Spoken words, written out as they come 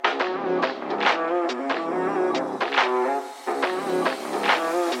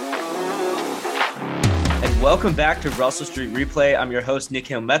Welcome back to Russell Street Replay. I'm your host,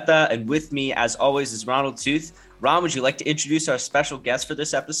 Nikhil Mehta, and with me, as always, is Ronald Toothe. Ron, would you like to introduce our special guest for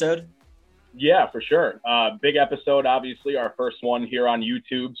this episode? Yeah, for sure. Big episode, obviously, our first one here on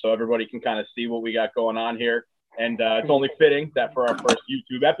YouTube, so everybody can kind of see what we got going on here. And it's only fitting that for our first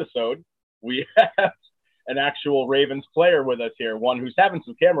YouTube episode, we have an actual Ravens player with us here, one who's having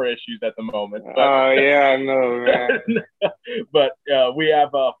some camera issues at the moment. Yeah, I know, man. But we have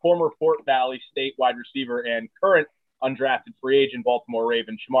a former Fort Valley State wide receiver and current undrafted free agent Baltimore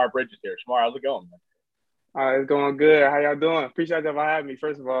Ravens, Shemar Bridges here. Shemar, how's it going, man? It's going good. How y'all doing? Appreciate y'all for having me,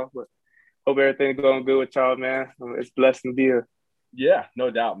 first of all. But hope everything's going good with y'all, man. It's a blessing to be here. Yeah, no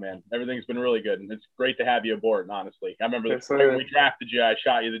doubt, man. Everything's been really good, and it's great to have you aboard, honestly. I remember when we drafted you, I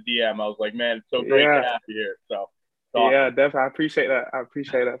shot you the DM. I was like, man, it's so great to have you here. So, awesome. Yeah, definitely. I appreciate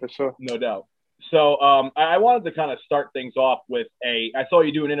that for sure. No doubt. So I wanted to kind of start things off with I saw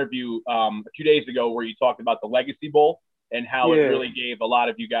you do an interview a few days ago where you talked about the Legacy Bowl and how it really gave a lot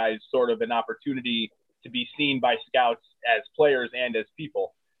of you guys sort of an opportunity to be seen by scouts as players and as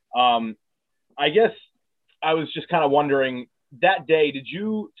people. I guess I was just kind of wondering, that day, did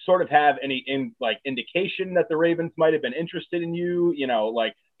you sort of have any indication that the Ravens might have been interested in you? You know,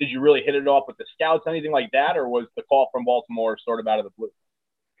 like, did you really hit it off with the scouts, anything like that? Or was the call from Baltimore sort of out of the blue?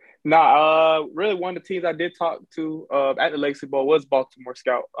 Really one of the teams I did talk to at the Legacy Bowl was Baltimore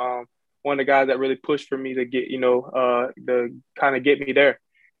Scout. One of the guys that really pushed for me to get, to kind of get me there.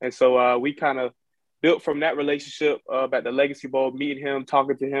 And so we kind of built from that relationship at the Legacy Bowl, meeting him,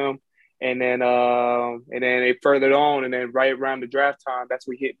 talking to him. And then it furthered on, and then right around the draft time, that's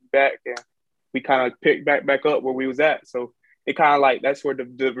when we hit back, and we kind of picked back up where we was at. So it kind of like that's where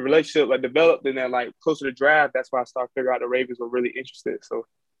the relationship developed, and then closer to draft, that's why I started figuring out the Ravens were really interested. So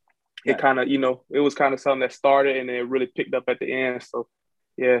it kind of it was kind of something that started, and then it really picked up at the end. So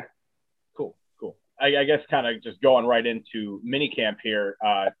yeah, cool. I guess kind of just going right into minicamp here.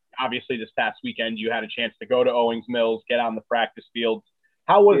 Obviously, this past weekend you had a chance to go to Owings Mills, get on the practice fields.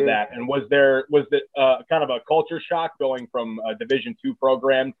 How was that? And was it kind of a culture shock going from a Division II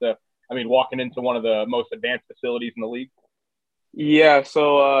program to, walking into one of the most advanced facilities in the league? Yeah,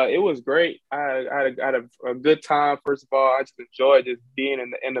 so it was great. I had a good time. First of all, I just enjoyed just being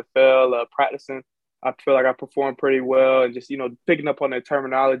in the NFL, practicing. I feel like I performed pretty well, and just picking up on their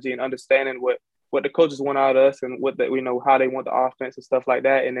terminology and understanding what the coaches want out of us and what how they want the offense and stuff like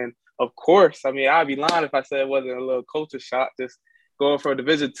that. And then of course, I'd be lying if I said it wasn't a little culture shock. Just going from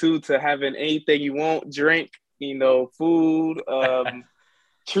Division II to having anything you want, drink, food,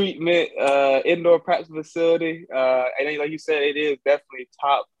 treatment, indoor practice facility. And then, like you said, it is definitely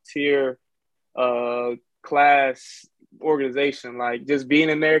top tier class organization. Like just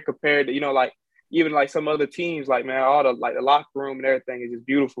being in there compared to, even some other teams, all the locker room and everything is just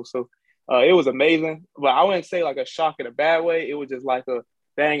beautiful. So it was amazing. But I wouldn't say a shock in a bad way. It was just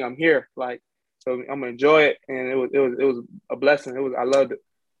dang, I'm here. So I'm gonna enjoy it, and it was a blessing. I loved it.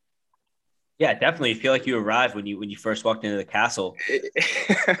 Yeah, definitely. I feel like you arrived when you first walked into the castle.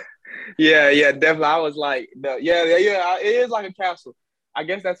 yeah, definitely. I was like, it is like a castle. I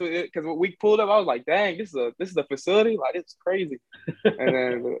guess that's what because when we pulled up, I was like, dang, this is a facility. It's crazy. And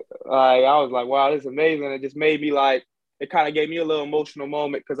then I was like, wow, this is amazing. It just made me it kind of gave me a little emotional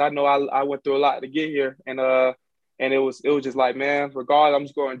moment because I know I went through a lot to get here, and it was just man, regardless, I'm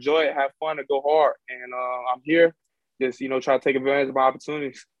just going to enjoy it, have fun, and go hard. And I'm here, just try to take advantage of my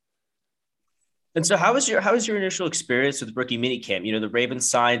opportunities. And so, how was your initial experience with rookie minicamp? The Ravens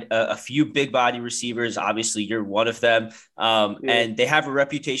signed a few big body receivers. Obviously, you're one of them, and they have a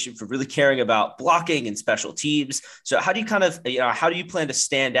reputation for really caring about blocking and special teams. So, how do you how do you plan to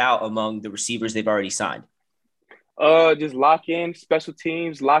stand out among the receivers they've already signed? Just lock in special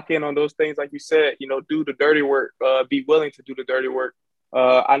teams, lock in on those things, like you said, do the dirty work, be willing to do the dirty work.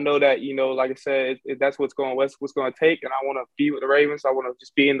 I know that, like I said, that's what's going to take. And I want to be with the Ravens. I want to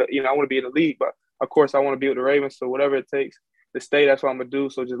just be I want to be in the league, but of course I want to be with the Ravens. So whatever it takes to stay, that's what I'm going to do.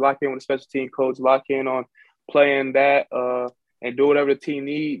 So just lock in with the special team coach, lock in on playing that, and do whatever the team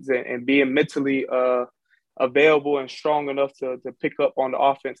needs and being mentally, available and strong enough to pick up on the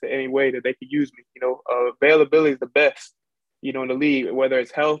offense in any way that they could use me. Availability is the best, in the league, whether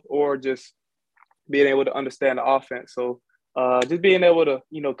it's health or just being able to understand the offense. So just being able to,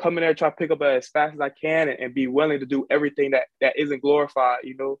 come in there, try to pick up as fast as I can and be willing to do everything that isn't glorified,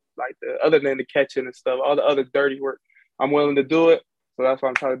 other than the catching and stuff, all the other dirty work. I'm willing to do it. So that's what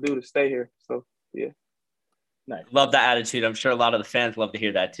I'm trying to do to stay here. So, yeah. Nice. Love that attitude. I'm sure a lot of the fans love to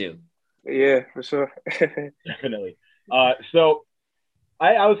hear that too. Yeah, for sure. Definitely. So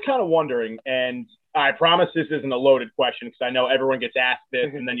I was kind of wondering, and I promise this isn't a loaded question because I know everyone gets asked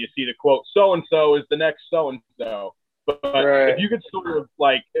this, and then you see the quote, so-and-so is the next so-and-so. But if you could sort of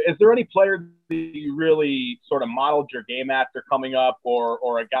like, is there any player that you really sort of modeled your game after coming up,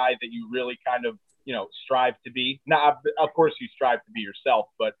 or a guy that you really kind of, strive to be? Now, of course, you strive to be yourself,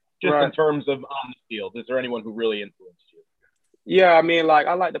 but just in terms of on the field, is there anyone who really influenced you? Yeah, I mean, like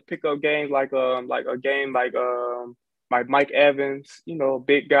I like to pick up games like a game like Mike Evans,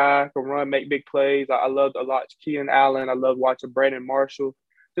 big guy, can run, make big plays. I love a lot Keenan Allen. I love watching Brandon Marshall.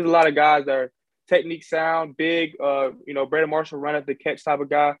 There's a lot of guys that are technique sound, big. Brandon Marshall run at the catch type of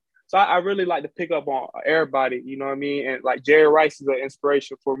guy. So I really like to pick up on everybody. You know what I mean? And like Jerry Rice is an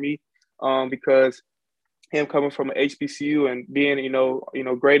inspiration for me, because him coming from an HBCU and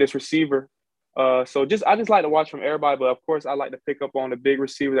being greatest receiver. So I just like to watch from everybody, but of course I like to pick up on the big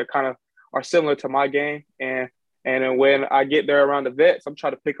receivers that kind of are similar to my game. And then when I get there around the vets, I'm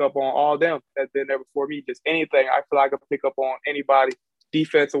trying to pick up on all them that's been there before me. Just anything I feel like I can pick up on anybody,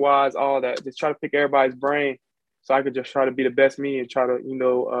 defensive wise, all that. Just try to pick everybody's brain, so I could just try to be the best me and try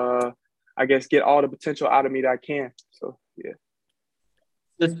to I guess get all the potential out of me that I can. So yeah.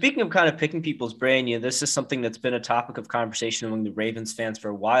 So speaking of kind of picking people's brain, this is something that's been a topic of conversation among the Ravens fans for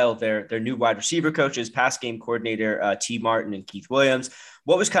a while. Their new wide receiver coaches, pass game coordinator T. Martin and Keith Williams.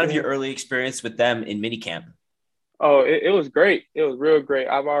 What was kind of your early experience with them in minicamp? Oh, it was great. It was real great.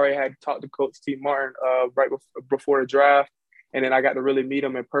 I've already had talked to Coach T. Martin right before the draft, and then I got to really meet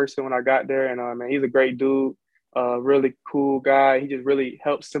him in person when I got there. And man, he's a great dude, really cool guy. He just really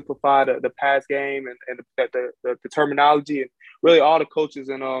helps simplify the pass game and the terminology and really all the coaches.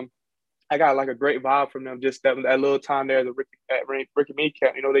 And I got like a great vibe from them. Just that little time there at Ricky Meat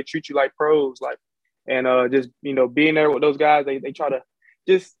Camp. They treat you like pros, and just being there with those guys, they try to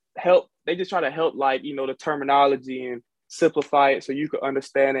just help. They just try to help, the terminology and simplify it so you can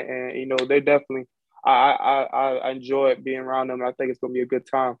understand it. And, they definitely, I enjoy being around them. I think it's going to be a good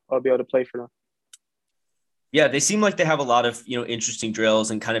time. I'll be able to play for them. Yeah, they seem like they have a lot of, interesting drills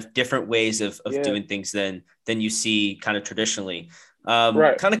and kind of different ways of doing things than you see kind of traditionally.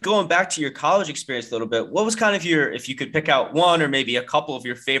 Right. Kind of going back to your college experience a little bit, what was kind of if you could pick out one or maybe a couple of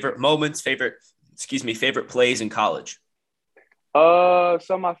your favorite moments, favorite plays in college?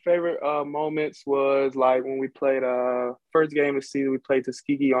 Some of my favorite moments was like when we played first game of the season, we played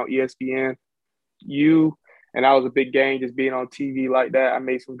Tuskegee on ESPN. And that was a big game, just being on TV like that. I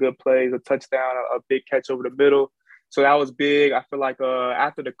made some good plays, a touchdown, a big catch over the middle. So that was big. I feel like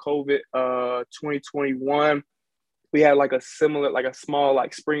after the COVID 2021, we had like a small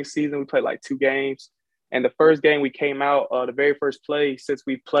spring season. We played like 2 games. And the first game we came out, the very first play since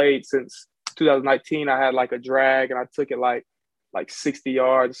we played since 2019, I had like a drag and I took it like 60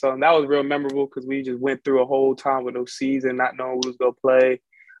 yards. So that was real memorable because we just went through a whole time with no season, not knowing who was going to play.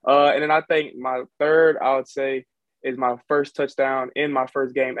 And then I think my third, I would say, is my first touchdown in my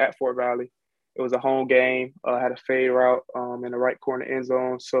first game at Fort Valley. It was a home game. I had a fade route in the right corner end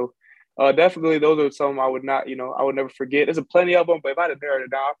zone. So definitely those are some I would never forget. There's plenty of them, but if I had to narrow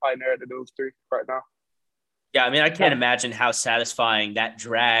it down, I'd probably narrow it to those 3 right now. Yeah, I mean, I can't imagine how satisfying that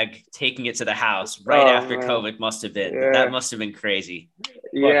drag taking it to the house right after COVID must have been. Yeah. That must have been crazy.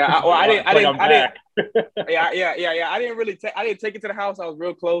 Yeah, I didn't. Yeah. I didn't really I didn't take it to the house. I was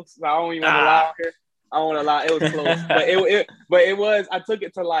real close. So I don't even want to lie here. I don't want to lie. It was close, but it was. I took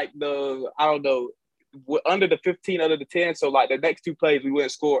it to like under the 15, under the 10. So like the next 2 plays we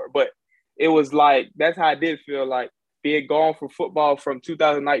wouldn't score, but it was like that's how I did feel like being gone from football from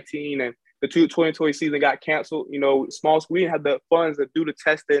 2019 and the 2020 season got canceled. Small school, we didn't have the funds to do the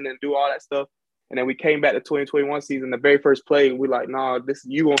testing and do all that stuff. And then we came back to 2021 season, the very first play, we like, nah,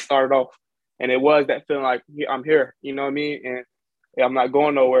 you gonna start it off. And it was that feeling like I'm here, you know what I mean? And I'm not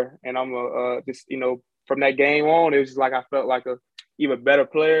going nowhere. And I'm just, from that game on, it was just like I felt like a even better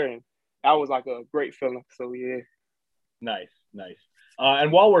player. And that was like a great feeling. So yeah. Nice.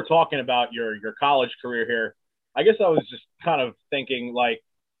 And while we're talking about your college career here, I guess I was just kind of thinking like,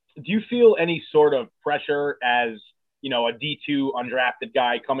 do you feel any sort of pressure as, a D2 undrafted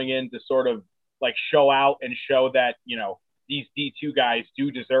guy coming in to sort of like show out and show that, these D2 guys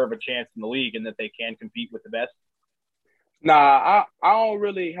do deserve a chance in the league and that they can compete with the best? Nah, I don't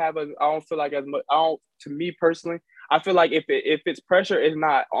really I don't feel like as much. To me personally, I feel like if it's pressure, it's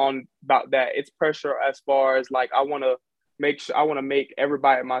not on about that. It's pressure as far as like, I want to make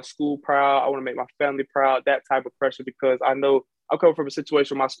everybody at my school proud. I want to make my family proud, that type of pressure, because I know I'm coming from a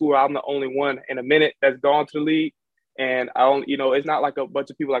situation in my school where I'm the only one in a minute that's gone to the league. And I don't, it's not like a bunch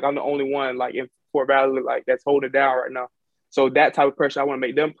of people, like I'm the only one like in Fort Valley, like that's holding it down right now. So that type of pressure, I want to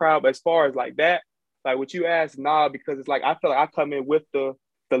make them proud. But as far as like that, Like what you asked, nah, because it's like I feel like I come in with the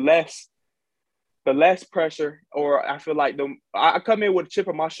less pressure, or I feel like I come in with a chip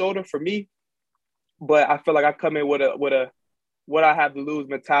on my shoulder for me, but I feel like I come in with a what I have to lose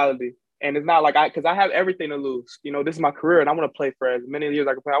mentality. And it's not like because I have everything to lose. You know, this is my career, and I want to play for as many years as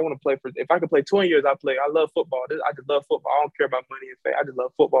I can play. I want to play for. If I could play 20 years, I play. I love football. I just love football. I don't care about money and fame. I just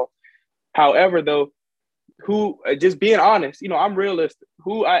love football. However, though, just being honest, you know, I'm realistic.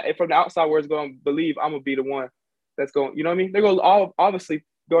 From the outside world is going to believe I'm gonna be the one that's going. You know what I mean? They're going to obviously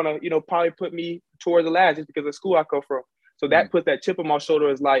gonna, you know, probably put me towards the last just because of the school I come from. So that puts that chip on my shoulder.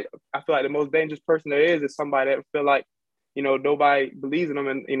 Is like I feel like the most dangerous person there is somebody that feel like, you know, nobody believes in them,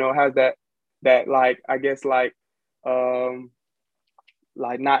 and you know has that like I guess like not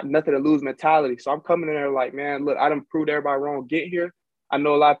nothing to lose mentality. So I'm coming in there like, man, look, I done proved everybody wrong. Get here. I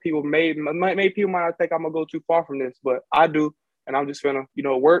know a lot of people people might not think I'm gonna go too far from this, but I do, and I'm just gonna, you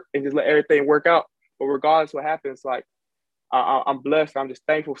know, work and just let everything work out. But regardless what happens, like I'm blessed. I'm just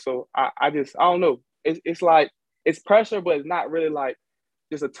thankful. So I don't know. It's like it's pressure, but it's not really like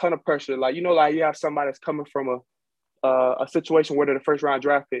just a ton of pressure. Like, you know, like you have somebody that's coming from a situation where they're the first round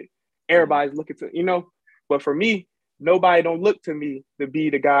draft pick. Everybody's looking to, you know, but for me, nobody don't look to me to be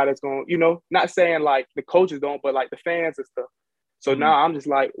the guy that's going, you know, not saying like the coaches don't, but like the fans and stuff. So now I'm just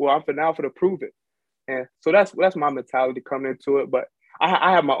like, well, I'm for to prove it. And so that's my mentality coming into it. But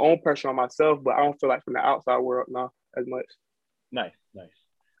I have my own pressure on myself, but I don't feel like from the outside world now as much. Nice.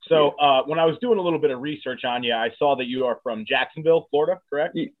 So when I was doing a little bit of research on you, I saw that you are from Jacksonville, Florida,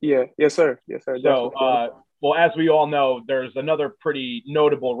 correct? Yeah. Yes, sir. So, well, as we all know, there's another pretty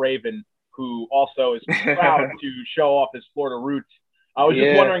notable Raven who also is proud to show off his Florida roots. I was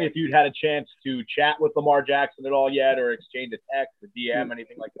just wondering if you'd had a chance to chat with Lamar Jackson at all yet, or exchange a text, a DM,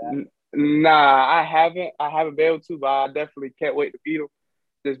 anything like that. Nah, I haven't. I haven't been able to, but I definitely can't wait to beat him.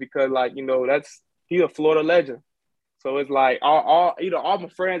 Just because, like, you know, he's a Florida legend. So it's like all my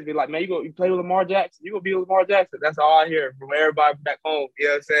friends be like, man, you play with Lamar Jackson, you gonna be with Lamar Jackson. That's all I hear from everybody back home. You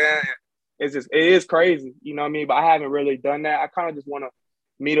know what I'm saying? It is crazy. You know what I mean? But I haven't really done that. I kind of just want to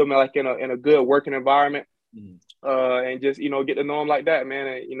meet him like in a good working environment. And just, you know, get to know him like that, man.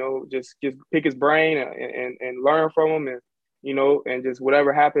 And, you know, just pick his brain and learn from him, and, you know, and just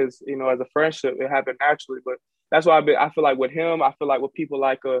whatever happens, you know, as a friendship, it happened naturally. But that's why I feel like with him, I feel like with people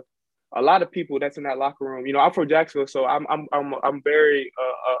like a lot of people that's in that locker room. You know, I'm from Jacksonville, so I'm very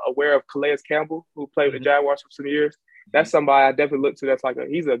aware of Calais Campbell, who played with the Jaguars for some years. That's somebody I definitely look to. That's like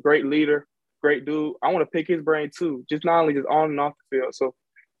he's a great leader, great dude. I want to pick his brain too, just not only just on and off the field. So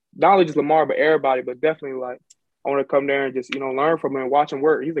not only just Lamar, but everybody, but definitely like I want to come there and just, you know, learn from him and watch him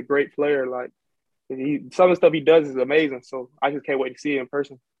work. He's a great player. Like some of the stuff he does is amazing. So I just can't wait to see it in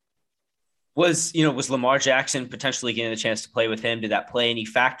person. Was Lamar Jackson potentially getting a chance to play with him? Did that play any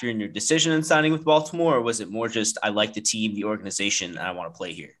factor in your decision in signing with Baltimore, or was it more just I like the team, the organization, and I want to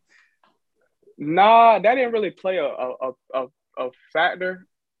play here? Nah, that didn't really play a factor.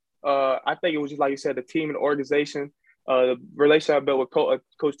 I think it was just like you said, the team and the organization, the relationship I built with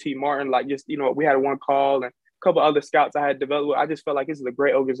Coach T. Martin. Like, just, you know, we had one call and a couple other scouts I had developed with. I just felt like this is a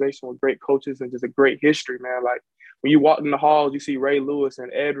great organization with great coaches and just a great history, man. Like when you walk in the halls, you see Ray Lewis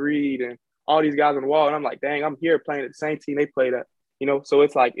and Ed Reed and all these guys on the wall, and I'm like, dang, I'm here playing at the same team they played at, you know. So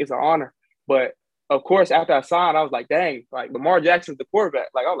it's like it's an honor. But of course, after I signed, I was like, dang, like Lamar Jackson's the quarterback.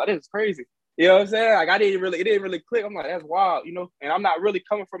 Like, I was like, this is crazy. You know what I'm saying? Like it didn't really click. I'm like, that's wild, you know. And I'm not really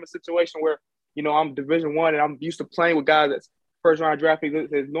coming from a situation where, you know, I'm Division I and I'm used to playing with guys that's first round draft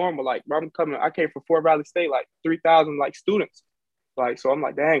picks is normal. Like, bro, I came from Fort Valley State, like 3,000 like students. Like, so I'm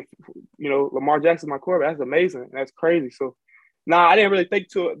like, dang, you know, Lamar Jackson's my quarterback. That's amazing. That's crazy. So I didn't really think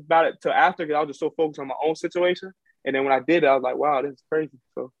about it till after, because I was just so focused on my own situation. And then when I did it, I was like, wow, this is crazy.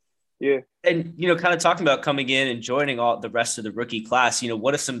 So, yeah. And, you know, kind of talking about coming in and joining all the rest of the rookie class, you know,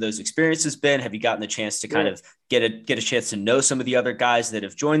 what have some of those experiences been? Have you gotten the chance to kind of get a chance to know some of the other guys that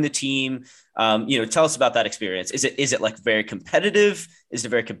have joined the team? You know, tell us about that experience. Is it like very competitive? Is it a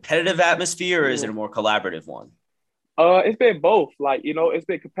very competitive atmosphere, or is it a more collaborative one? It's been both. Like, you know, it's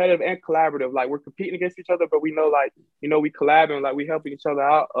been competitive and collaborative. Like, we're competing against each other, but we know, like, you know, we collabing, like we helping each other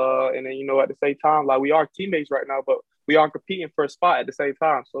out. And then, you know, at the same time, like we are teammates right now, but we are competing for a spot at the same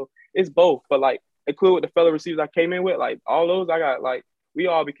time. So it's both. But like, including with the fellow receivers I came in with, like all those I got, like we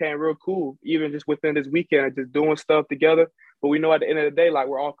all became real cool, even just within this weekend and just doing stuff together. But we know at the end of the day, like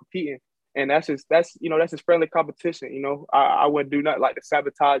we're all competing. And that's just friendly competition. You know, I wouldn't do nothing like to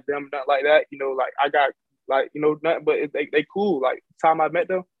sabotage them, nothing like that. You know, like I got, like, you know, nothing, but they cool. Like, the time I met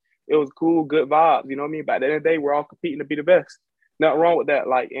them, it was cool, good vibes. You know what I mean? But at the end of the day, we're all competing to be the best. Nothing wrong with that.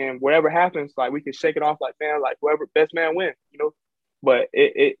 Like, and whatever happens, like, we can shake it off like, man, like, whoever best man win, you know? but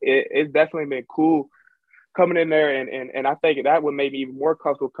it's definitely been cool coming in there, and I think that would make me even more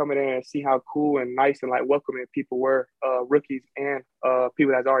comfortable coming in and see how cool and nice and like welcoming people were, rookies and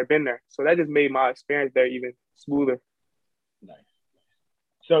people that's already been there. So that just made my experience there even smoother. Nice.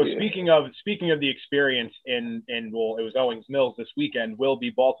 So speaking of the experience in well, it was Owings Mills this weekend, will be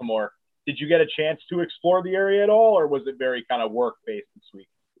Baltimore. Did you get a chance to explore the area at all, or was it very kind of work based this week?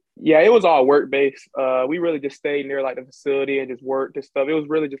 Yeah, it was all work based. We really just stayed near like the facility and just worked and stuff. It was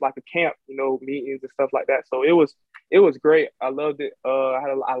really just like a camp, meetings and stuff like that. So it was great. I loved it.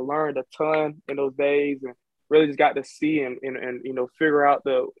 I learned a ton in those days and really just got to see and figure out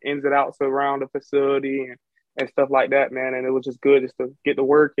the ins and outs around the facility and stuff like that, man. And it was just good just to get to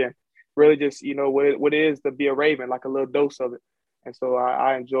work and really just what it is to be a Raven, like a little dose of it. And so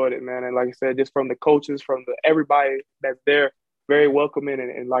I enjoyed it, man. And like I said, just from the coaches, from everybody that's there, very welcoming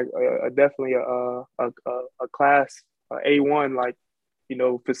and like definitely a class A1, like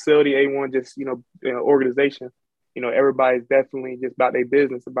facility A1, just organization. Everybody's definitely just about their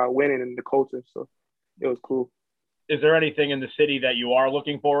business, about winning and the culture. So it was cool. Is there anything in the city that you are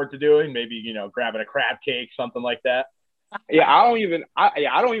looking forward to doing? Maybe grabbing a crab cake, something like that. Yeah, I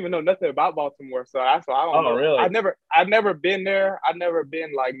don't even know nothing about Baltimore, so I don't know. Really? I've never been there. I've never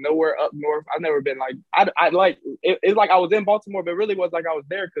been like nowhere up north. I've never been like I like it's like I was in Baltimore, but it really was like I was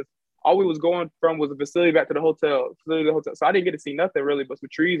there because all we was going from was the facility back to the hotel, So I didn't get to see nothing really but some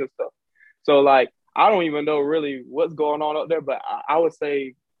trees and stuff. So like I don't even know really what's going on up there, but I would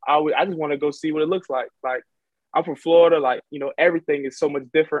say I just want to go see what it looks like. Like I'm from Florida, like everything is so much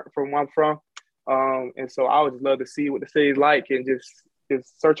different from where I'm from. And so I would just love to see what the city's like and just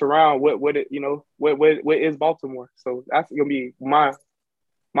search around what is Baltimore. So that's gonna be my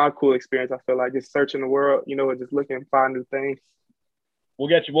cool experience. I feel like just searching the world, and just looking and finding new things.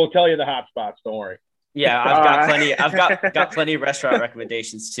 We'll tell you the hot spots. Don't worry. Yeah, I've got plenty. I've got plenty of restaurant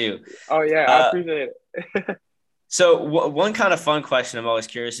recommendations too. Oh yeah, I appreciate it. So one kind of fun question I'm always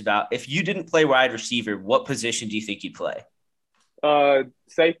curious about: if you didn't play wide receiver, what position do you think you'd play?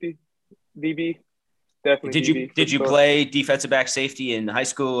 Safety. DB, definitely. Did you play defensive back safety in high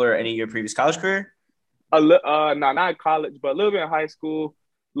school or any of your previous college career? No, not in college, but a little bit in high school,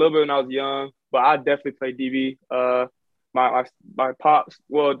 a little bit when I was young. But I definitely played DB. My pops.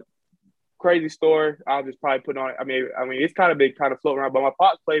 Well, crazy story. I'll just probably put on. I mean, it's kind of big, kind of floating around. But my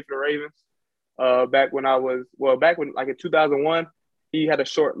pops played for the Ravens. Back when like in 2001, he had a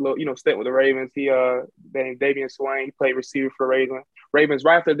short little stint with the Ravens. He named Davian Swain. He played receiver for the Ravens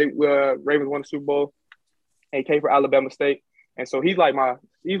right after the Ravens won the Super Bowl, and he came for Alabama State. And so he's my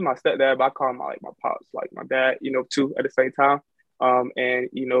stepdad, but I call him my pops, like my dad, too at the same time. And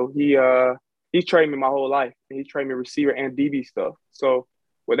he's trained me my whole life, and he trained me receiver and DB stuff. So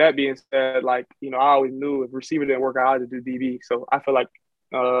with that being said, like I always knew if receiver didn't work, I had to do DB. So I feel like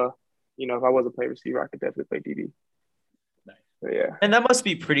if I wasn't play receiver, I could definitely play DB. Nice. So, yeah. And that must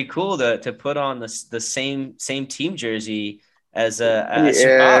be pretty cool to put on the same team jersey as your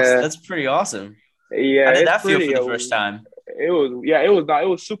pops. That's pretty awesome. Yeah, how did that feel for the first time? It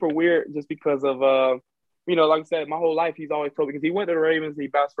was super weird just because of like I said, my whole life he's always told me because he went to the Ravens, he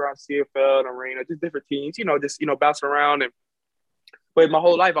bounced around CFL and Arena, just different teams, bouncing around but my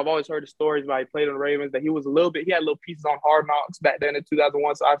whole life I've always heard the stories about he played on the Ravens, that he had little pieces on Hard Knocks back then in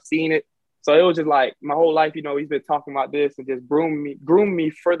 2001, so I've seen it. So it was just like my whole life, he's been talking about this and just groomed me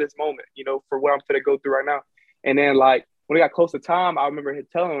for this moment, for what I'm going to go through right now. And then like when it got close to time, I remember him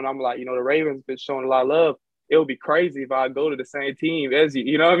telling him, I'm like, the Ravens been showing a lot of love. It would be crazy if I go to the same team as you.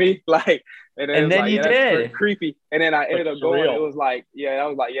 You know what I mean? Like, and then like, you did. That's creepy. And then I ended up going. It was like,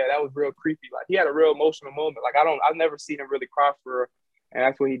 that was real creepy. Like he had a real emotional moment. Like I've never seen him really cry for her, and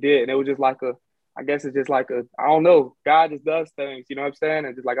that's what he did. And it was just like I guess it's just like I don't know. God just does things. You know what I'm saying?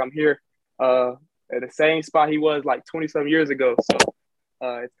 And just like I'm here, at the same spot he was like 20-some years ago. So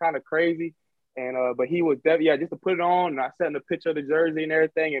it's kind of crazy. And but he was definitely just to put it on, and I sent him a picture of the jersey and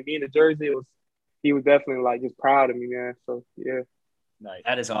everything, and being the jersey, he was definitely like just proud of me, man. So yeah, nice.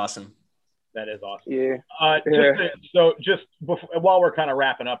 That is awesome. Yeah. Just while we're kind of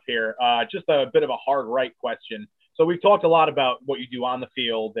wrapping up here, just a bit of a hard right question. So we've talked a lot about what you do on the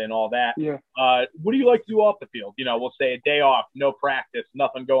field and all that. Yeah. What do you like to do off the field? We'll say a day off, no practice,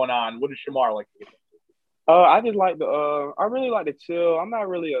 nothing going on. What does Shemar like to do? I just like I really like to chill. I'm not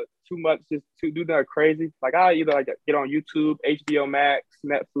really too much just to do that crazy. Like I either like get on YouTube, HBO Max,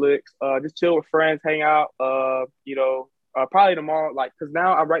 Netflix, just chill with friends, hang out. Probably tomorrow, like, cause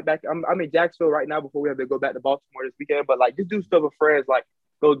now I'm right back. I'm in Jacksonville right now before we have to go back to Baltimore this weekend. But like, just do stuff with friends, like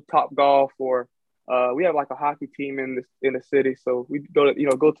go to Top Golf, or we have like a hockey team in the city, so we go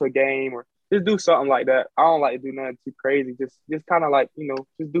to a game or just do something like that. I don't like to do nothing too crazy. Just kind of like,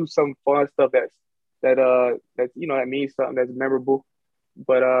 just do some fun stuff that's that means something, that's memorable.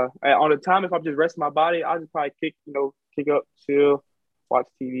 But on the time, if I'm just resting my body, I'll just probably kick up, chill, watch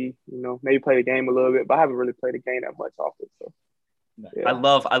TV, maybe play the game a little bit. But I haven't really played the game that much often. So yeah.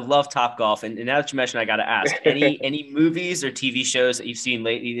 I love Top Golf. And now that you mentioned, I got to ask, any movies or TV shows that you've seen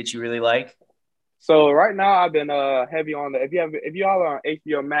lately that you really like? So right now I've been heavy on if y'all are on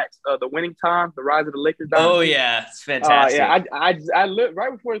HBO Max, The Winning Time, The Rise of the Lakers dynasty. Oh yeah, it's fantastic. Yeah, I lived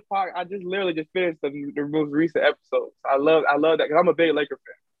right before this podcast. I just literally just finished the most recent episodes. I love that because I'm a big Laker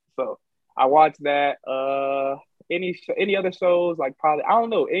fan. So I watched that. Any other shows, like probably, I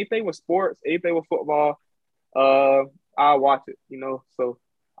don't know, anything with sports, anything with football, I'll watch it. So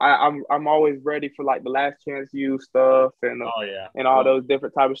I'm always ready for like the Last Chance U stuff and and all those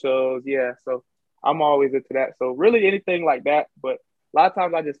different type of shows. Yeah, so I'm always into that. So really anything like that. But a lot of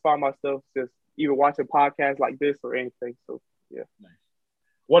times I just find myself just either watching podcasts like this or anything. So yeah. Nice.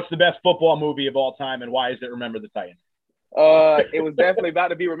 What's the best football movie of all time, and why is it Remember the Titans? It was definitely about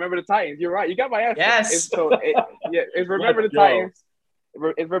to be Remember the Titans. You're right. You got my answer. Yes. It's Remember the Titans.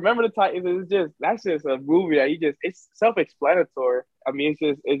 It's Remember the Titans. That's just a movie that it's self-explanatory. I mean,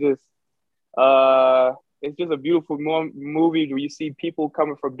 it's just a beautiful movie where you see people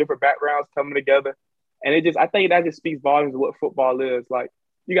coming from different backgrounds coming together. And I think that just speaks volumes of what football is. Like,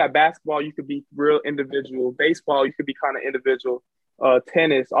 you got basketball, you could be real individual. Baseball, you could be kind of individual.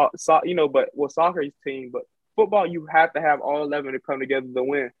 Tennis, but soccer is team. But football, you have to have all 11 to come together to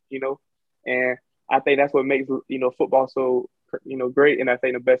win, And I think that's what makes, football so, great. And I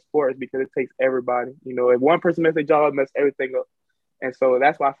think the best sport is because it takes everybody. If one person messes their job, it messes everything up. And so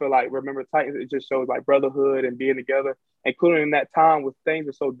that's why I feel like Remember Titans, it just shows like brotherhood and being together, including in that time when things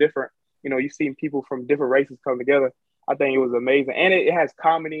are so different. You've seen people from different races come together. I think it was amazing. And it has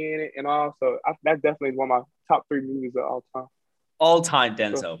comedy in it and all. So that's definitely one of my top 3 movies of all time. All-time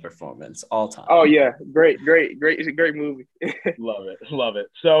Denzel performance, all-time. Oh, yeah. Great. It's a great movie. Love it.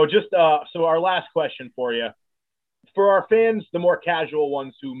 So just so our last question for you. For our fans, the more casual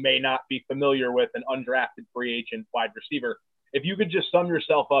ones who may not be familiar with an undrafted free agent wide receiver, if you could just sum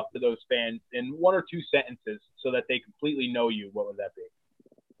yourself up to those fans in 1 or 2 sentences so that they completely know you, what would that be?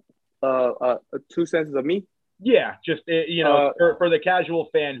 2 sentences of me? Yeah, just, for the casual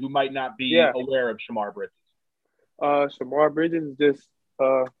fan who might not be aware of Shemar Bridges. Shemar Bridges is just,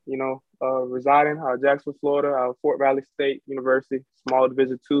 residing out of Jacksonville, Florida, Fort Valley State University, small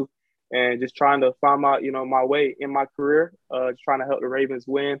Division II, and just trying to find my way in my career, just trying to help the Ravens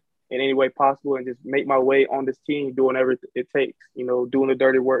win in any way possible and just make my way on this team, doing everything it takes, doing the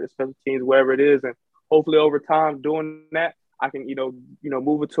dirty work, the special teams, wherever it is. And hopefully over time doing that, I can,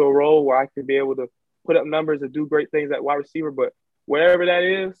 move into a role where I can be able to put up numbers and do great things at wide receiver. But whatever that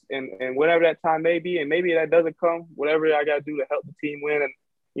is and whatever that time may be, and maybe that doesn't come, whatever I got to do to help the team win. And,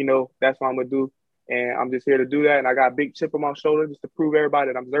 that's what I'm going to do. And I'm just here to do that. And I got a big chip on my shoulder just to prove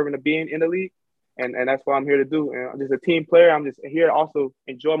everybody that I'm deserving of being in the league. And that's what I'm here to do. And I'm just a team player. I'm just here to also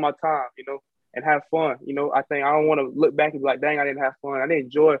enjoy my time, and have fun. I think I don't want to look back and be like, dang, I didn't have fun. I didn't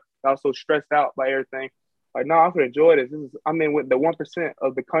enjoy it. I was so stressed out by everything. Like, no, I'm going to enjoy this. I'm in with the 1%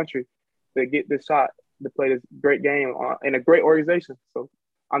 of the country to get this shot to play this great game in a great organization. So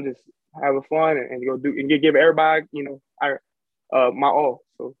I'm just having fun and go do and give everybody, my all.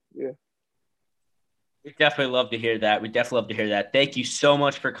 So, yeah. We definitely love to hear that. Thank you so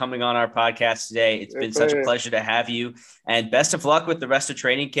much for coming on our podcast today. It's been such a pleasure to have you, and best of luck with the rest of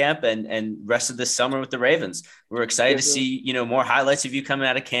training camp and rest of this summer with the Ravens. We're excited to see, more highlights of you coming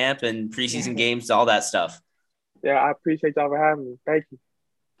out of camp and preseason games, all that stuff. Yeah, I appreciate y'all for having me. Thank you.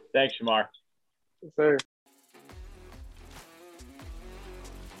 Thanks, Shemar. Yes, sir.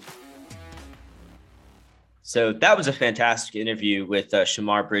 So that was a fantastic interview with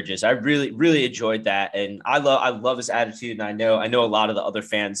Shemar Bridges. I really, really enjoyed that. And I love his attitude. And I know a lot of the other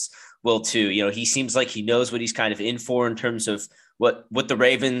fans will too. He seems like he knows what he's kind of in for in terms of what the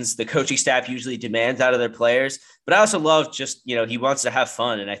Ravens, the coaching staff usually demands out of their players. But I also love just, he wants to have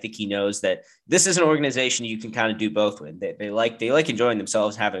fun. And I think he knows that this is an organization you can kind of do both with. They like enjoying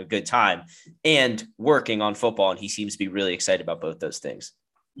themselves, having a good time and working on football. And he seems to be really excited about both those things.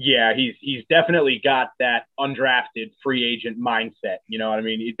 Yeah, he's definitely got that undrafted free agent mindset. You know what I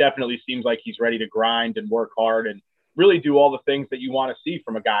mean? It definitely seems like he's ready to grind and work hard and really do all the things that you want to see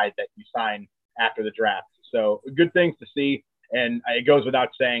from a guy that you sign after the draft. So good things to see. And it goes without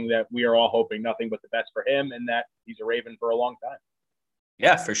saying that we are all hoping nothing but the best for him and that he's a Raven for a long time.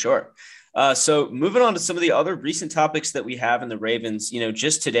 Yeah, for sure. So moving on to some of the other recent topics that we have in the Ravens,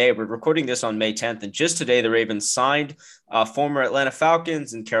 just today, we're recording this on May 10th, and just today, the Ravens signed former Atlanta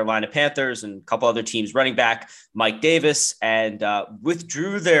Falcons and Carolina Panthers and a couple other teams running back Mike Davis, and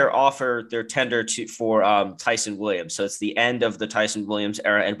withdrew their offer, their tender for Tyson Williams. So it's the end of the Tyson Williams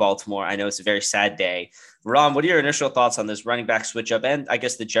era in Baltimore. I know it's a very sad day. Ron, what are your initial thoughts on this running back switch up and I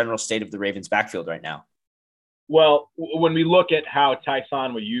guess the general state of the Ravens backfield right now? Well, when we look at how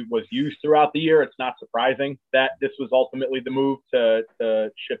Tyson was used throughout the year, it's not surprising that this was ultimately the move to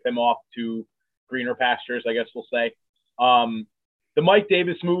ship him off to greener pastures, I guess we'll say. The Mike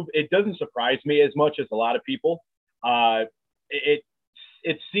Davis move, it doesn't surprise me as much as a lot of people.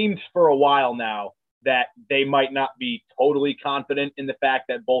 It seems for a while now that they might not be totally confident in the fact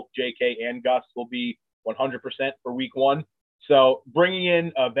that both JK and Gus will be 100% for week one. So bringing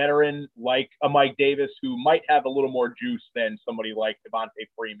in a veteran like a Mike Davis, who might have a little more juice than somebody like Devontae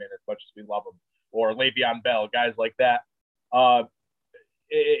Freeman, as much as we love him, or Le'Veon Bell, guys like that,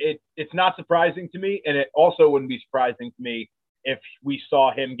 it's not surprising to me. And it also wouldn't be surprising to me if we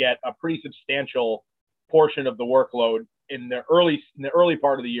saw him get a pretty substantial portion of the workload in the early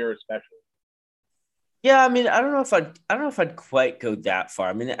part of the year, especially. Yeah, I mean, I don't know if I'd quite go that far.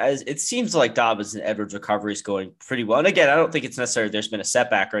 I mean, as it seems like Dobbins and Edwards' recovery is going pretty well. And again, I don't think it's necessarily there's been a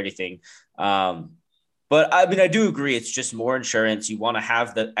setback or anything. But I mean, I do agree. It's just more insurance. You want to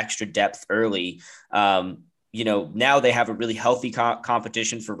have the extra depth early. Now they have a really healthy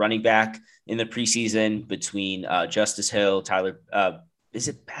competition for running back in the preseason between Justice Hill, Tyler. Is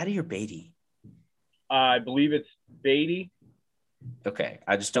it Batty or Beatty? I believe it's Beatty. Okay.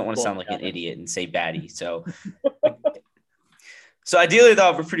 I just don't want to sound like an idiot and say Batty. So ideally,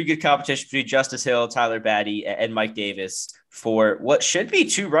 they'll have a pretty good competition between Justice Hill, Tyler Batty, and Mike Davis for what should be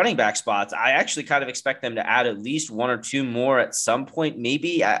 2 running back spots. I actually kind of expect them to add at least 1 or 2 more at some point.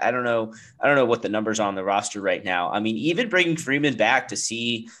 Maybe I don't know. I don't know what the numbers are on the roster right now. I mean, even bringing Freeman back to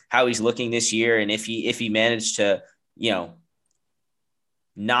see how he's looking this year, and if he managed to,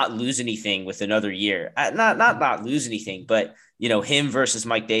 not lose anything with another year, not lose anything, but him versus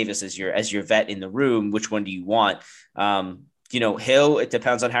Mike Davis as your vet in the room. Which one do you want? Hill, it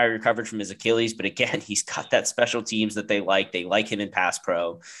depends on how he recovered from his Achilles, but again, he's got that special teams that they like. They like him in pass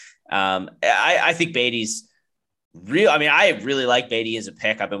pro. I think Beatty's real. I mean, I really like Beatty as a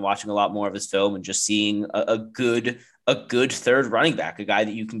pick. I've been watching a lot more of his film and just seeing a good third running back, a guy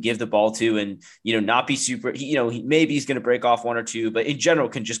that you can give the ball to and, not be super, maybe he's going to break off 1 or 2, but in general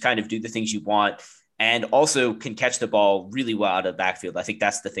can just kind of do the things you want and also can catch the ball really well out of the backfield. I think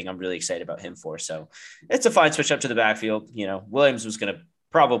that's the thing I'm really excited about him for. So it's a fine switch up to the backfield. Williams was going to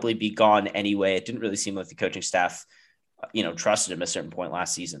probably be gone anyway. It didn't really seem like the coaching staff, trusted him at a certain point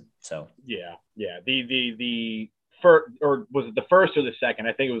last season. So yeah. The first, or was it the first or the second?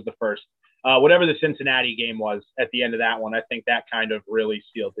 I think it was the first. Whatever the Cincinnati game was at the end of that one, I think that kind of really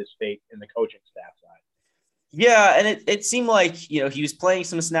sealed his fate in the coaching staff side. Yeah, and it seemed like, he was playing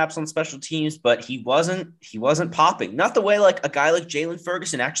some snaps on special teams, but he wasn't popping. Not the way like a guy like Jalen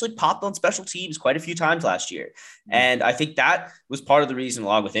Ferguson actually popped on special teams quite a few times last year. Mm-hmm. And I think that was part of the reason,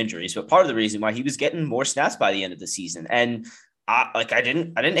 along with injuries, but part of the reason why he was getting more snaps by the end of the season. And I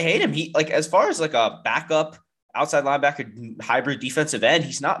didn't hate him. He, like, as far as like a backup outside linebacker hybrid defensive end,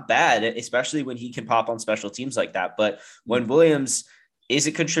 he's not bad, especially when he can pop on special teams like that. But when Williams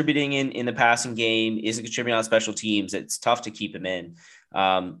isn't contributing in the passing game, isn't contributing on special teams, it's tough to keep him in.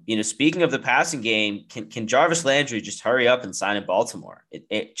 Speaking of the passing game, can Jarvis Landry just hurry up and sign in Baltimore?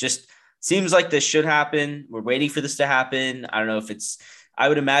 It just seems like this should happen. We're waiting for this to happen. I don't know if I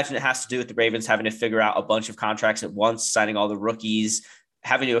would imagine it has to do with the Ravens having to figure out a bunch of contracts at once, signing all the rookies,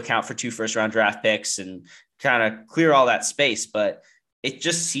 having to account for 2 first-round draft picks and kind of clear all that space. But it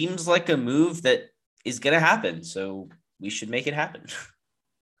just seems like a move that is going to happen. So we should make it happen.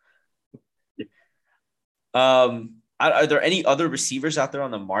 Are there any other receivers out there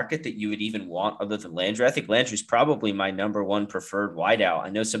on the market that you would even want other than Landry? I think Landry's probably my number 1 preferred wideout. I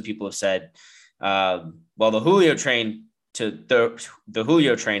know some people have said, the Julio train the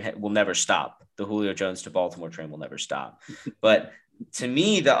Julio train will never stop. The Julio Jones to Baltimore train will never stop. But to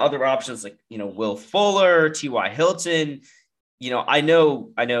me, the other options like, Will Fuller, T.Y. Hilton, I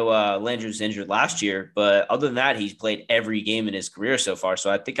know Landry was injured last year, but other than that, he's played every game in his career so far.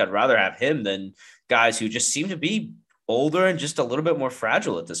 So I think I'd rather have him than guys who just seem to be older and just a little bit more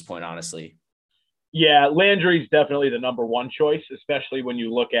fragile at this point, honestly. Yeah, Landry's definitely the number 1 choice, especially when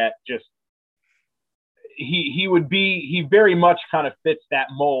you look at just he very much kind of fits that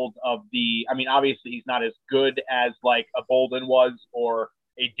mold of obviously he's not as good as like a Bolden was or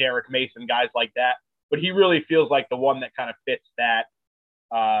a Derek Mason, guys like that, but he really feels like the one that kind of fits that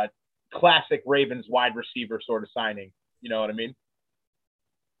classic Ravens wide receiver sort of signing. You know what I mean?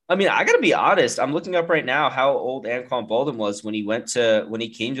 I mean, I got to be honest. I'm looking up right now how old Anquan Boldin was when he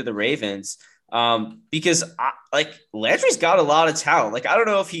came to the Ravens. Because Landry's got a lot of talent. Like, I don't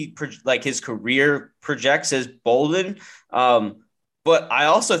know if his career projects as Boldin. But I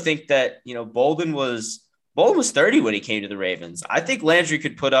also think that, Boldin was 30 when he came to the Ravens. I think Landry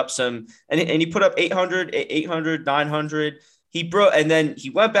could put up some, and he put up 800, 900. And then he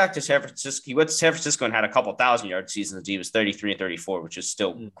went back to San Francisco. He went to San Francisco and had a couple 1,000-yard seasons. He was 33 and 34, which is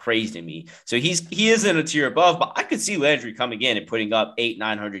still crazy to me. So he is in a tier above, but I could see Landry coming in and putting up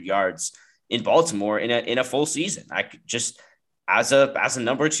 800-900 yards in Baltimore in a full season. I could just, as a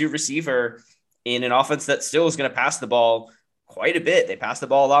number 2 receiver in an offense that still is going to pass the ball quite a bit. They passed the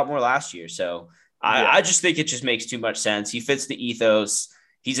ball a lot more last year. So I just think it just makes too much sense. He fits the ethos.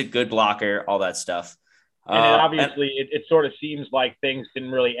 He's a good blocker, all that stuff. And obviously, it sort of seems like things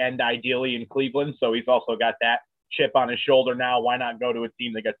didn't really end ideally in Cleveland. So he's also got that chip on his shoulder now. Why not go to a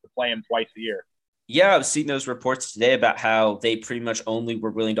team that gets to play him twice a year? Yeah, I was seeing those reports today about how they pretty much only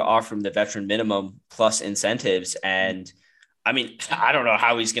were willing to offer him the veteran minimum plus incentives. And I mean, I don't know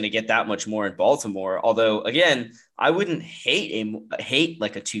how he's going to get that much more in Baltimore. Although, again, I wouldn't hate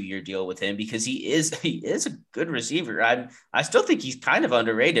like a 2-year deal with him because he is a good receiver. I still think he's kind of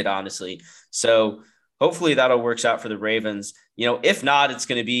underrated, honestly. So hopefully that'll works out for the Ravens. If not, it's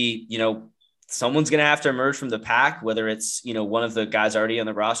going to be, someone's going to have to emerge from the pack, whether it's, one of the guys already on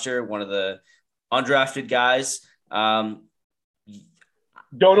the roster, one of the undrafted guys.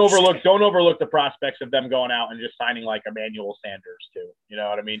 Don't overlook the prospects of them going out and just signing like Emmanuel Sanders too. You know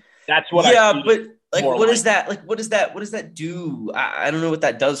what I mean? That's what but like, what is that? Like, what does that do? I don't know what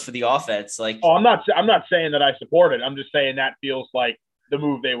that does for the offense. Like, I'm not saying that I support it. I'm just saying that feels like the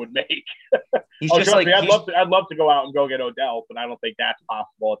move they would make. I'd love to go out and go get Odell, but I don't think that's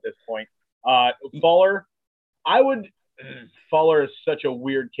possible at this point. Fuller is such a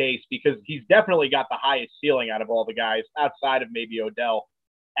weird case because he's definitely got the highest ceiling out of all the guys outside of maybe Odell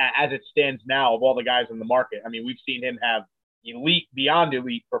as it stands now of all the guys in the market. I mean, we've seen him have beyond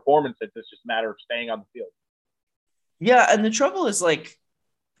elite performances. It's just a matter of staying on the field. Yeah. And the trouble is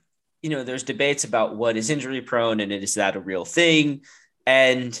there's debates about what is injury prone and is that a real thing?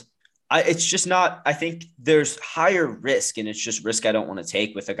 And it's just not, I think there's higher risk and it's just risk I don't want to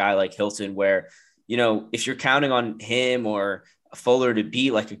take with a guy like Hilton where, if you're counting on him or Fuller to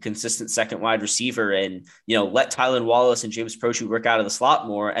be like a consistent second wide receiver and, let Tylan Wallace and James Proche work out of the slot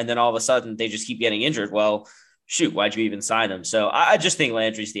more. And then all of a sudden they just keep getting injured. Well, shoot, why'd you even sign him? So I just think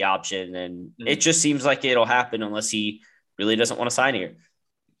Landry's the option and it just seems like it'll happen unless he really doesn't want to sign here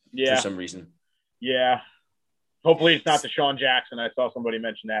for some reason. Yeah. Hopefully it's not Deshaun Jackson. I saw somebody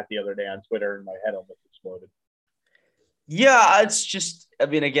mention that the other day on Twitter and my head almost exploded. Yeah, it's just, I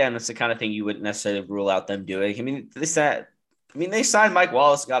mean, again, it's the kind of thing you wouldn't necessarily rule out them doing. I mean, they signed Mike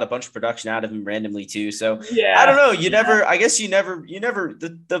Wallace, got a bunch of production out of him randomly too. So yeah, I don't know. The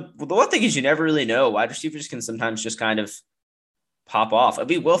one thing is you never really know. Wide receivers can sometimes just kind of pop off. I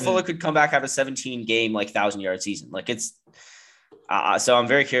mean, Will Fuller could come back, have a 17-game, 1,000-yard season. So I'm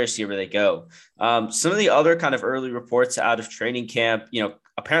very curious to see where they go. Some of the other kind of early reports out of training camp,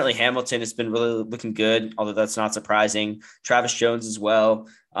 apparently Hamilton has been really looking good, although that's not surprising. Travis Jones as well.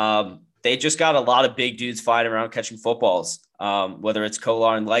 They just got a lot of big dudes flying around catching footballs, whether it's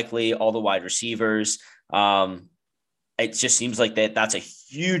Kolar and Likely, all the wide receivers. It just seems like that's a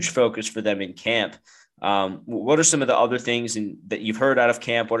huge focus for them in camp. What are some of the other things that you've heard out of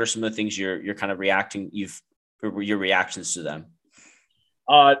camp? What are some of the things you're kind of your reactions to them?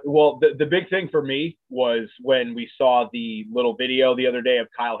 Well, the big thing for me was when we saw the little video the other day of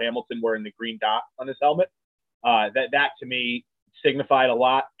Kyle Hamilton wearing the green dot on his helmet. That to me signified a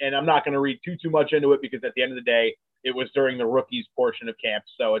lot. And I'm not going to read too much into it because at the end of the day, it was during the rookies portion of camp.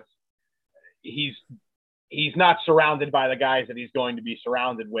 So he's not surrounded by the guys that he's going to be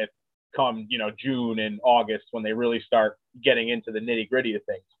surrounded with come, June and August when they really start getting into the nitty gritty of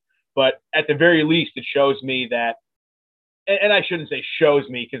things. But at the very least, it shows me that, and I shouldn't say shows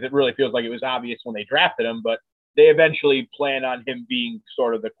me because it really feels like it was obvious when they drafted him, but they eventually plan on him being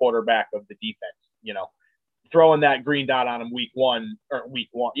sort of the quarterback of the defense, throwing that green dot on him week one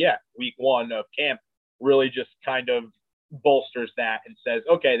of camp really just kind of bolsters that and says,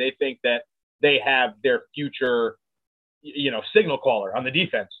 okay, they think that they have their future, signal caller on the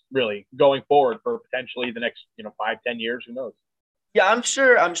defense really going forward for potentially the next, 5-10 years, who knows? Yeah, I'm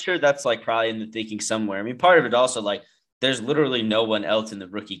sure that's probably in the thinking somewhere. I mean, part of it also there's literally no one else in the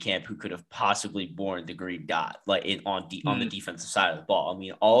rookie camp who could have possibly worn the green dot on the defensive side of the ball. I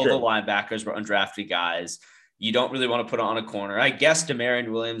mean, all the linebackers were undrafted guys. You don't really want to put on a corner. I guess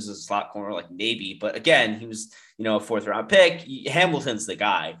Demarion Williams is a slot corner, like maybe, but again, he was, a 4th round pick. Hamilton's the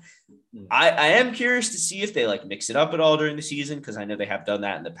guy. I am curious to see if they like mix it up at all during the season, because I know they have done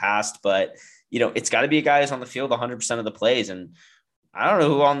that in the past, but it's got to be a guy who's on the field 100% of the plays. And I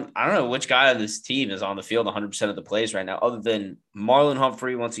don't know which guy on this team is on the field 100% of the plays right now, other than Marlon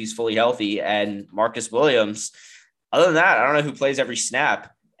Humphrey once he's fully healthy and Marcus Williams. Other than that, I don't know who plays every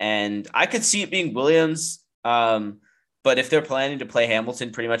snap. And I could see it being Williams. But if they're planning to play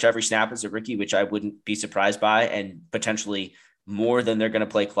Hamilton pretty much every snap as a rookie, which I wouldn't be surprised by, and potentially more than they're going to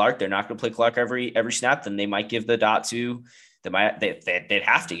play Clark, they're not going to play Clark every snap, then they might give the dot to they'd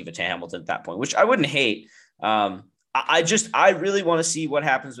have to give it to Hamilton at that point, which I wouldn't hate. I really want to see what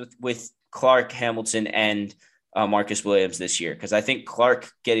happens with Clark, Hamilton, and Marcus Williams this year, because I think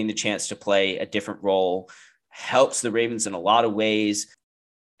Clark getting the chance to play a different role helps the Ravens in a lot of ways.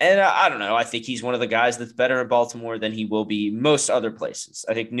 And I don't know. I think he's one of the guys that's better in Baltimore than he will be most other places.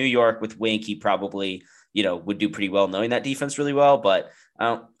 I think New York with Wink, he probably, would do pretty well knowing that defense really well. But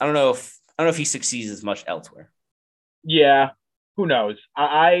I don't know if he succeeds as much elsewhere. Yeah, who knows?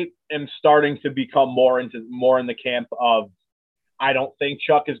 I am starting to become more in the camp of I don't think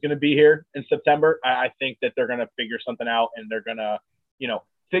Chuck is going to be here in September. I think that they're going to figure something out, and they're going to,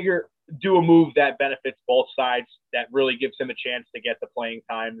 do a move that benefits both sides, that really gives him a chance to get the playing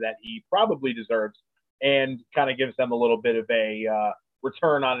time that he probably deserves, and kind of gives them a little bit of a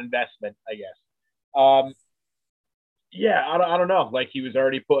return on investment, I guess. Yeah, I don't know. Like, he was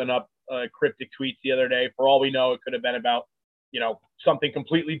already putting up cryptic tweets the other day. For all we know, it could have been about, something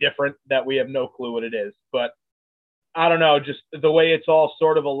completely different that we have no clue what it is. But I don't know, just the way it's all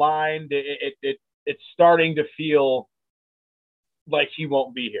sort of aligned, it's starting to feel like he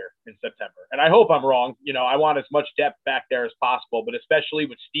won't be here in September. And I hope I'm wrong. I want as much depth back there as possible, but especially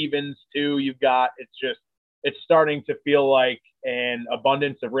with Stevens too, it's starting to feel like an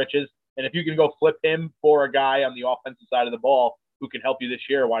abundance of riches. And if you can go flip him for a guy on the offensive side of the ball who can help you this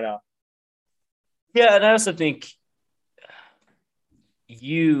year, why not? Yeah. And I also think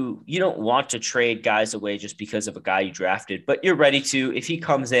you don't want to trade guys away just because of a guy you drafted, but you're ready to, if he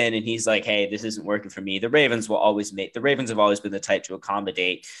comes in and he's like, hey, this isn't working for me, the Ravens have always been the type to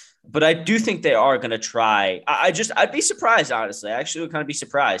accommodate, but I do think they are going to try. I'd be surprised, honestly. I actually would kind of be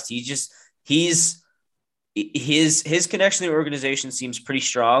surprised. His connection to the organization seems pretty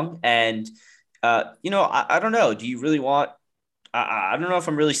strong. And, I don't know. Do you really want, I don't know if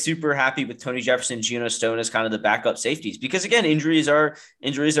I'm really super happy with Tony Jefferson, Geno Stone as kind of the backup safeties, because again, injuries are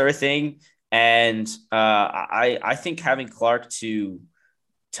a thing. And I think having Clark to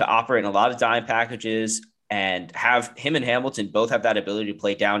operate in a lot of dime packages and have him and Hamilton both have that ability to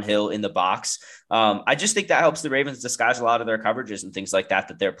play downhill in the box. I just think that helps the Ravens disguise a lot of their coverages and things like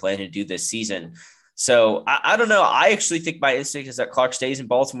that they're planning to do this season. So I don't know. I actually think my instinct is that Clark stays in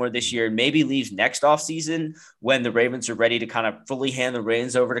Baltimore this year and maybe leaves next offseason when the Ravens are ready to kind of fully hand the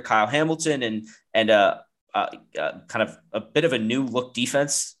reins over to Kyle Hamilton and kind of a bit of a new look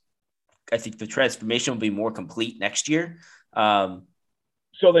defense. I think the transformation will be more complete next year. So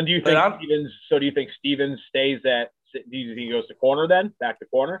then do you think Stevens stays he goes to corner then, back to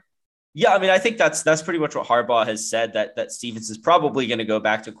corner? Yeah, I mean, I think that's pretty much what Harbaugh has said, that Stevens is probably going to go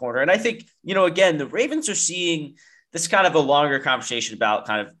back to corner. And I think, again, the Ravens are seeing this kind of a longer conversation about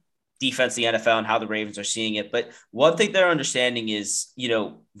kind of defense, the NFL, and how the Ravens are seeing it. But one thing they're understanding is,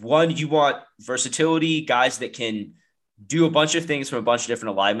 one, you want versatility, guys that can do a bunch of things from a bunch of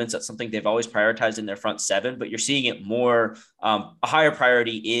different alignments. That's something they've always prioritized in their front seven, but you're seeing it more, a higher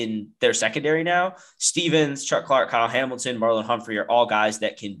priority in their secondary now. Stevens, Chuck Clark, Kyle Hamilton, Marlon Humphrey are all guys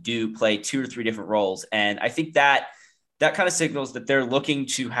that can play 2 or 3 different roles. And I think that kind of signals that they're looking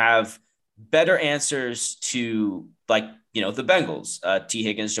to have better answers to, like, the Bengals, T.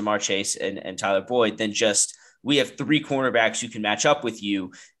 Higgins, Jamar Chase, and Tyler Boyd, than just, we have 3 cornerbacks who can match up with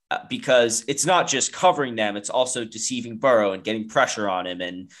you. Because it's not just covering them, it's also deceiving Burrow and getting pressure on him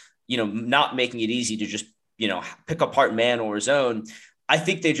and, not making it easy to just, pick apart man or zone. I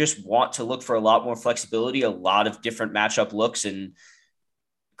think they just want to look for a lot more flexibility, a lot of different matchup looks, and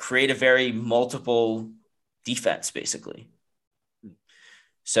create a very multiple defense, basically.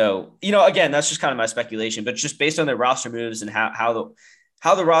 So, again, that's just kind of my speculation, but just based on their roster moves and how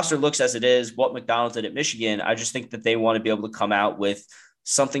the roster looks as it is, what McDonald did at Michigan, I just think that they want to be able to come out with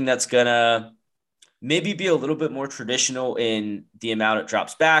something that's going to maybe be a little bit more traditional in the amount it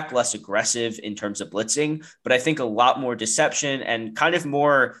drops back, less aggressive in terms of blitzing, but I think a lot more deception and kind of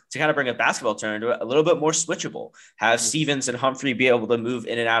more, to kind of bring a basketball term into it, a little bit more switchable. Have Stevens and Humphrey be able to move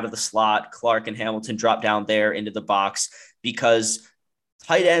in and out of the slot, Clark and Hamilton drop down there into the box, because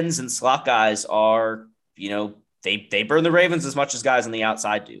tight ends and slot guys are, they burn the Ravens as much as guys on the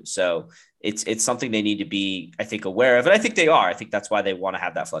outside do. So it's something they need to be, I think, aware of. And I think they are. I think that's why they want to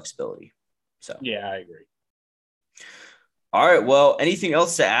have that flexibility. So yeah, I agree. All right. Well, anything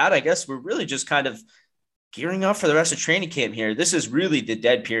else to add? I guess we're really just kind of gearing up for the rest of training camp here. This is really the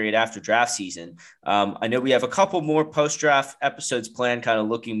dead period after draft season. I know we have a couple more post-draft episodes planned, kind of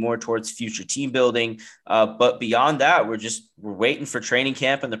looking more towards future team building. But beyond that, we're waiting for training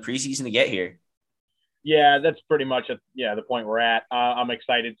camp and the preseason to get here. Yeah, that's pretty much the point we're at. I'm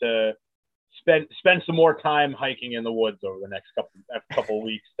excited to spend some more time hiking in the woods over the next couple of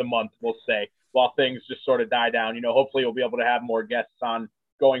weeks to month, we'll say, while things just sort of die down. Hopefully we'll be able to have more guests on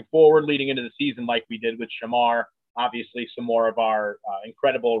going forward, leading into the season, like we did with Shemar. Obviously, some more of our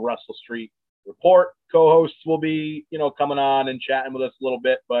incredible Russell Street Report co-hosts will be, coming on and chatting with us a little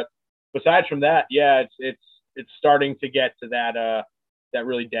bit. But besides from that, yeah, it's starting to get to that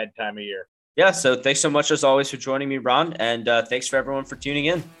really dead time of year. Yeah. So thanks so much as always for joining me, Ron, and thanks for everyone for tuning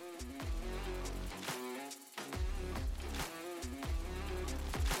in.